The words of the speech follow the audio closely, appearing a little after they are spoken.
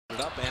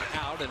up and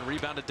out, and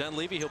rebounded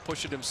Dunleavy. He'll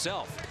push it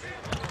himself.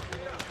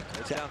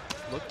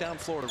 Look down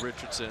floor to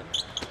Richardson.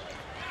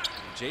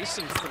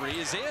 Jason three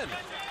is in.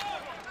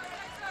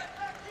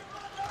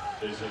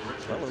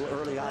 Well, a little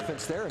early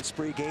offense there, and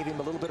Spree gave him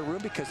a little bit of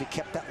room because he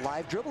kept that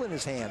live dribble in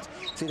his hands.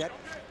 See, that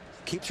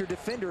keeps your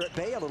defender at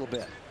bay a little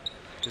bit.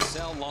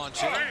 Cassell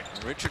launching.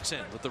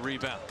 Richardson with the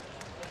rebound.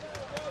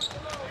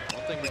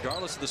 One thing,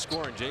 regardless of the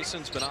scoring,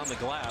 Jason's been on the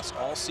glass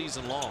all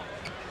season long.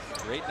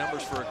 Great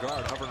numbers for a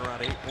guard, hovering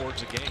around 8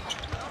 boards a game.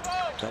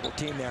 Double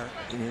team there,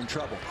 and you're in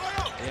trouble.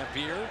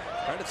 Dampier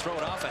trying to throw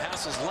it off of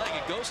Hassel's leg.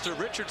 It goes to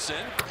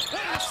Richardson. What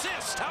an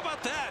assist! How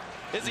about that?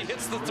 As he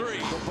hits the three.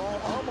 The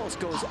ball almost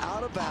goes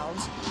out of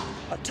bounds.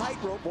 A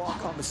tightrope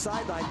walk on the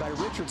sideline by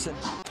Richardson.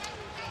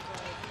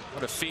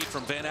 What a feed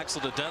from Van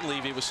Exel to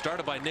Dunleavy. It was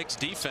started by Nick's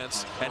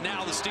defense, and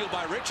now the steal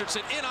by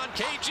Richardson in on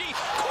KG,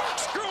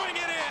 corkscrewing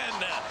it in.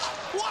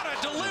 What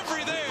a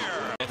delivery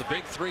there! The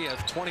big three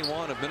have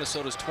 21 of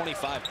Minnesota's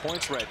 25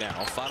 points right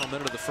now. Final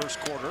minute of the first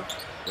quarter,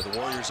 with the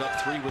Warriors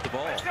up 3 with the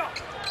ball.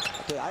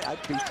 I'd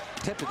be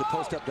tempted to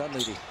post up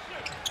Dunleavy.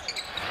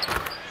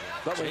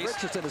 But when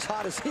Richardson, as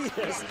hot as he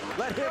is,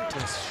 let him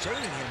just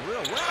shading him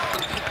real well.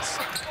 Yes.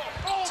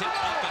 Tip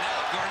up and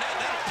out. Garnett,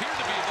 that appeared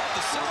to be above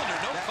the cylinder.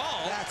 No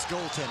call. That's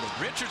goaltending.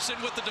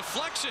 Richardson with the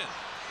deflection.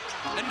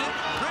 And then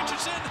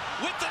Richardson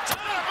with the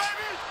touch.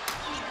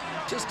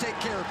 Just take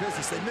care of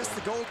business. They missed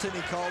the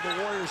goaltending call.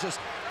 The Warriors just...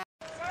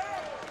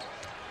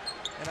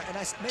 And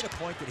I made a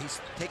point that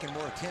he's taken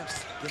more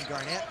attempts than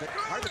Garnett, but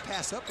hard to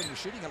pass up when you're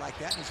shooting it like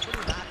that, and he's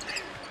really not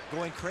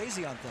going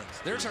crazy on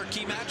things. There's our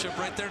key matchup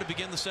right there to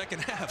begin the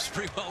second half.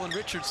 Sprewell and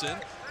Richardson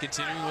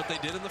continuing what they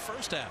did in the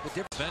first half.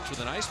 The bench with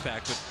an ice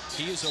pack, but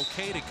he is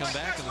okay to come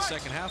back in the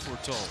second half, we're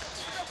told.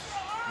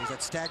 There's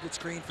that staggered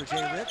screen for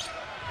Jay Rich.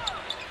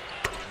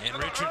 And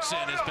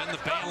Richardson has been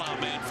the bailout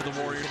man for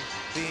the Warriors.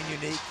 Being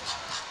unique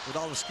with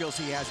all the skills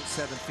he has at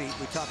 7 feet.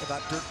 We talk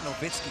about Dirk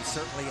Nowitzki,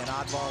 certainly an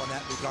oddball in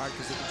that regard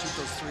because he can shoot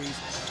those threes.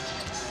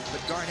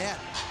 But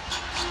Garnett,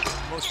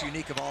 most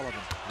unique of all of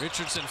them.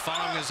 Richardson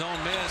following his own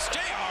miss.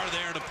 JR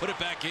there to put it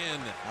back in.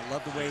 I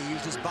love the way he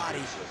used his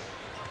body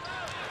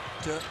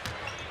to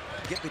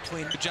get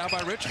between. Good job by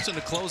Richardson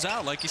to close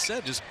out, like you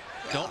said. Just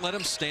don't let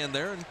him stand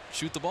there and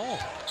shoot the ball.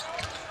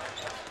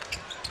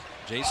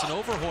 Jason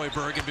over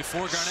Hoiberg, and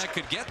before Garnett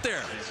could get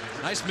there,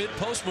 nice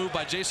mid-post move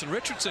by Jason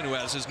Richardson, who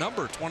has his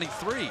number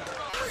 23.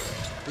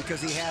 Because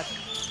he had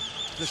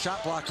the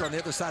shot blocker on the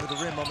other side of the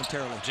rim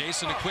momentarily.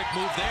 Jason, a quick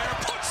move there,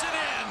 puts it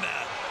in.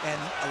 And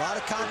a lot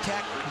of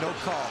contact, no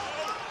call.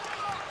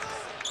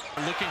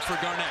 Looking for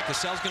Garnett.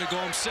 Cassell's going to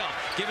go himself.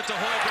 Give it to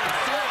Hoiberg.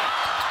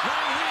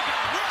 Long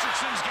rebound.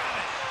 Richardson's got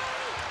it.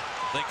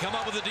 They come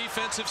up with a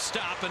defensive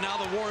stop, and now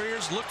the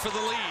Warriors look for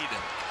the lead.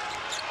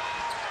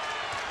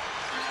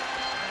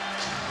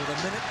 With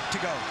a minute to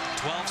go.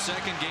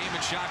 12-second game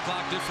and shot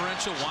clock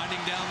differential winding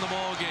down the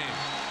ball game.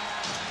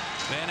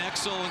 Van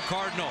Exel and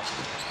Cardinal.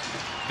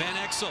 Van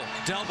Exel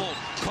doubled.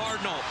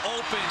 Cardinal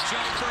open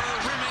jumper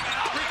rimming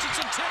out.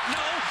 Richardson tip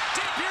no.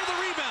 Dampier the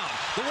rebound.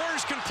 The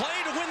Warriors can play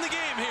to win the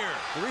game here.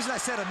 The reason I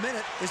said a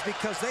minute is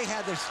because they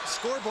had their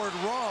scoreboard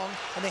wrong,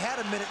 and they had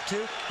a minute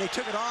to. They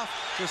took it off.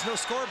 There's no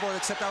scoreboard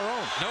except our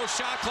own. No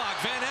shot clock.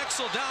 Van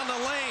Exel down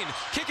the lane.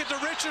 Kick it to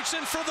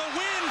Richardson for the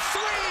win. 3.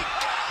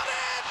 Got it!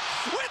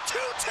 With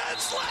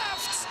 2:10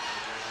 left.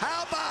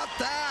 How about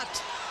that?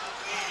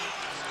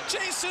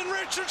 Jason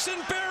Richardson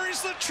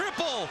buries the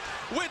triple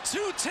with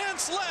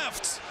 2:10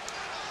 left.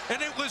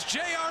 And it was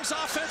JR's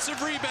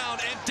offensive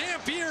rebound, and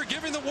Dampier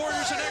giving the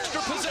Warriors an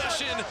extra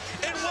possession.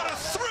 And what a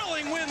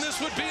thrilling win this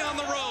would be on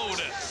the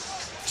road.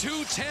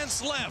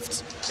 2:10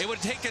 left. It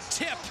would take a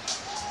tip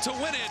to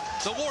win it.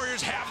 The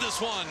Warriors have this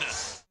one.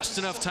 Just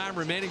enough time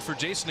remaining for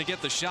Jason to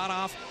get the shot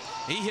off.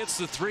 He hits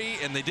the 3,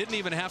 and they didn't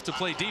even have to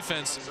play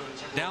defense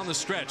down the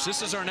stretch.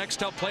 This is our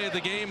next up play of the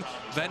game.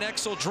 Van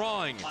Exel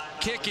drawing,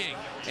 kicking,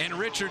 and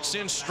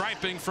Richardson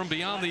striping from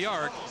beyond the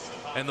arc.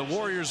 And the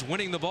Warriors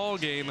winning the ball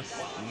game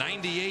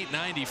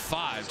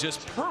 98-95.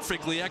 Just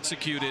perfectly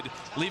executed,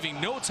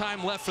 leaving no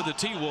time left for the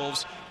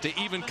T-Wolves to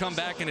even come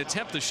back and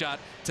attempt the shot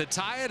to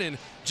tie it. And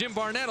Jim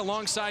Barnett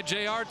alongside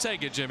JR.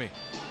 Take it, Jimmy.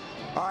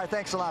 All right,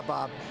 thanks a lot,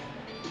 Bob.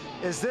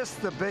 Is this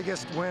the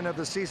biggest win of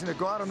the season? To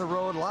go out on the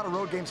road, a lot of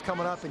road games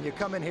coming up, and you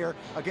come in here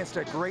against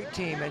a great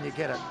team and you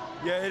get it.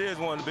 Yeah, it is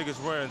one of the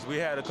biggest wins. We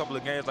had a couple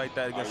of games like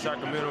that against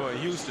Sacramento and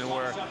Houston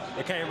where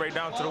it came right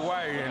down to the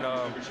wire. And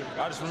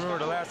I just remember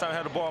the last time I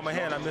had the ball in my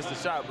hand, I missed a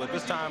shot, but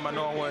this time I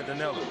know I wanted to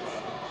nail it.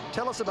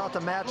 Tell us about the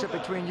matchup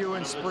between you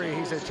and Spree.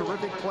 He's a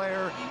terrific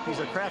player. He's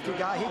a crafty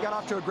guy. He got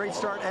off to a great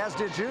start, as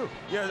did you.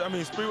 Yeah, I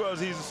mean, Spree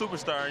he's a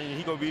superstar, and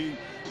he gonna be,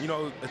 you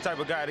know, the type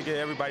of guy to get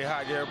everybody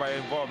hot, get everybody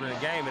involved in the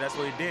game, and that's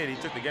what he did. He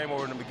took the game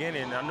over in the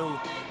beginning, and I knew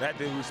I had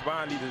to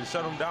respond either to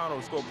shut him down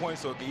or score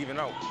points so it could even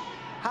out.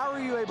 How are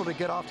you able to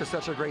get off to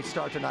such a great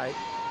start tonight?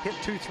 Hit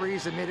 2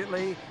 threes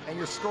immediately, and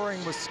your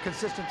scoring was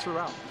consistent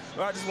throughout.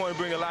 Well, I just want to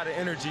bring a lot of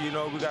energy. You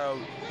know, we got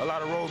a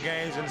lot of road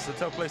games, and it's a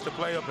tough place to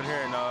play up in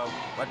here. And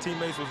my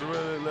teammates was a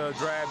really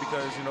drag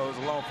because, you know, it was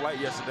a long flight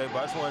yesterday,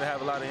 but I just wanted to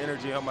have a lot of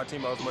energy and help my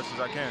team out as much as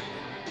I can.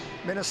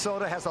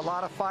 Minnesota has a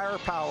lot of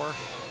firepower,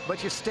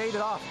 but you stayed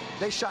it off.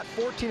 They shot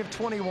 14 of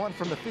 21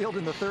 from the field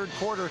in the third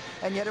quarter,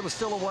 and yet it was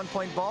still a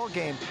one-point ball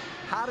game.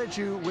 How did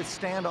you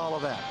withstand all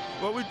of that?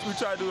 Well, we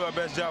try to do our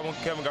best job on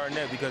Kevin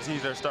Garnett because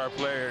he's their star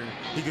player and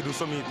he can do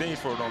so many things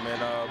for them.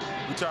 And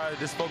we try to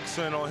just focus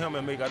in on him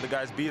and make other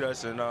guys beat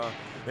us. And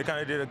they kind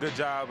of did a good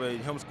job at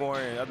him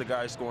scoring and other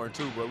guys scoring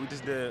too. But we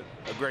just did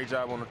a great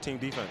job on the team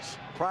defense.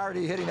 Prior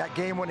to you hitting that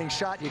game-winning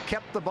shot, you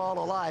kept the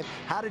ball alive.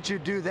 How did you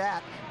do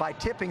that? By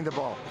tipping the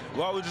ball?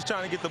 Well, I was just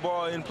trying to get the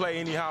ball in play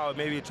anyhow,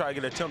 maybe try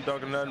to get a temp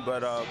dunk or nothing,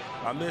 but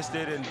I missed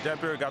it, and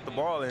Denver got the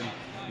ball, and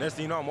next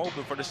thing you know, I'm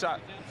open for the shot.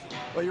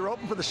 Well, you were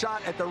open for the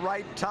shot at the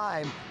right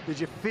time. Did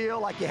you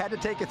feel like you had to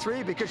take a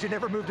three because you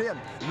never moved in?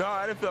 No,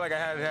 I didn't feel like I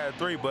had to have a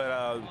three,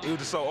 but it was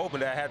just so open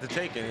that I had to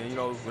take it. And, you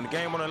know, when the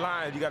game on the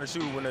line, you got to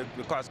shoot when the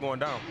clock's going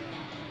down.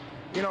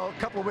 You know,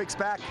 a couple of weeks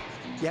back,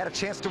 you had a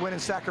chance to win in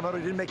Sacramento.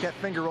 You didn't make that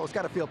finger roll. It's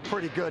got to feel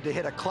pretty good to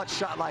hit a clutch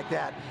shot like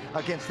that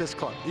against this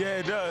club. Yeah,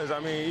 it does.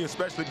 I mean,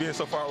 especially being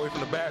so far away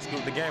from the basket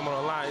with the game on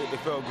the line, it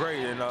felt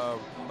great, and I'm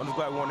just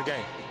glad we won the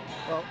game.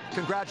 Well,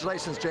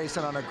 congratulations,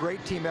 Jason, on a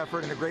great team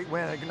effort and a great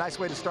win. A nice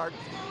way to start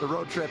the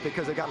road trip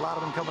because they got a lot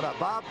of them coming up.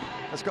 Bob,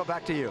 let's go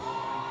back to you.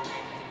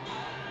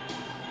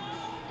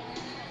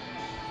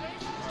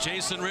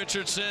 Jason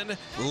Richardson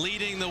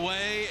leading the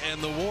way,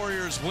 and the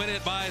Warriors win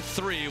it by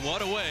 3.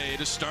 What a way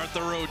to start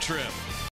the road trip.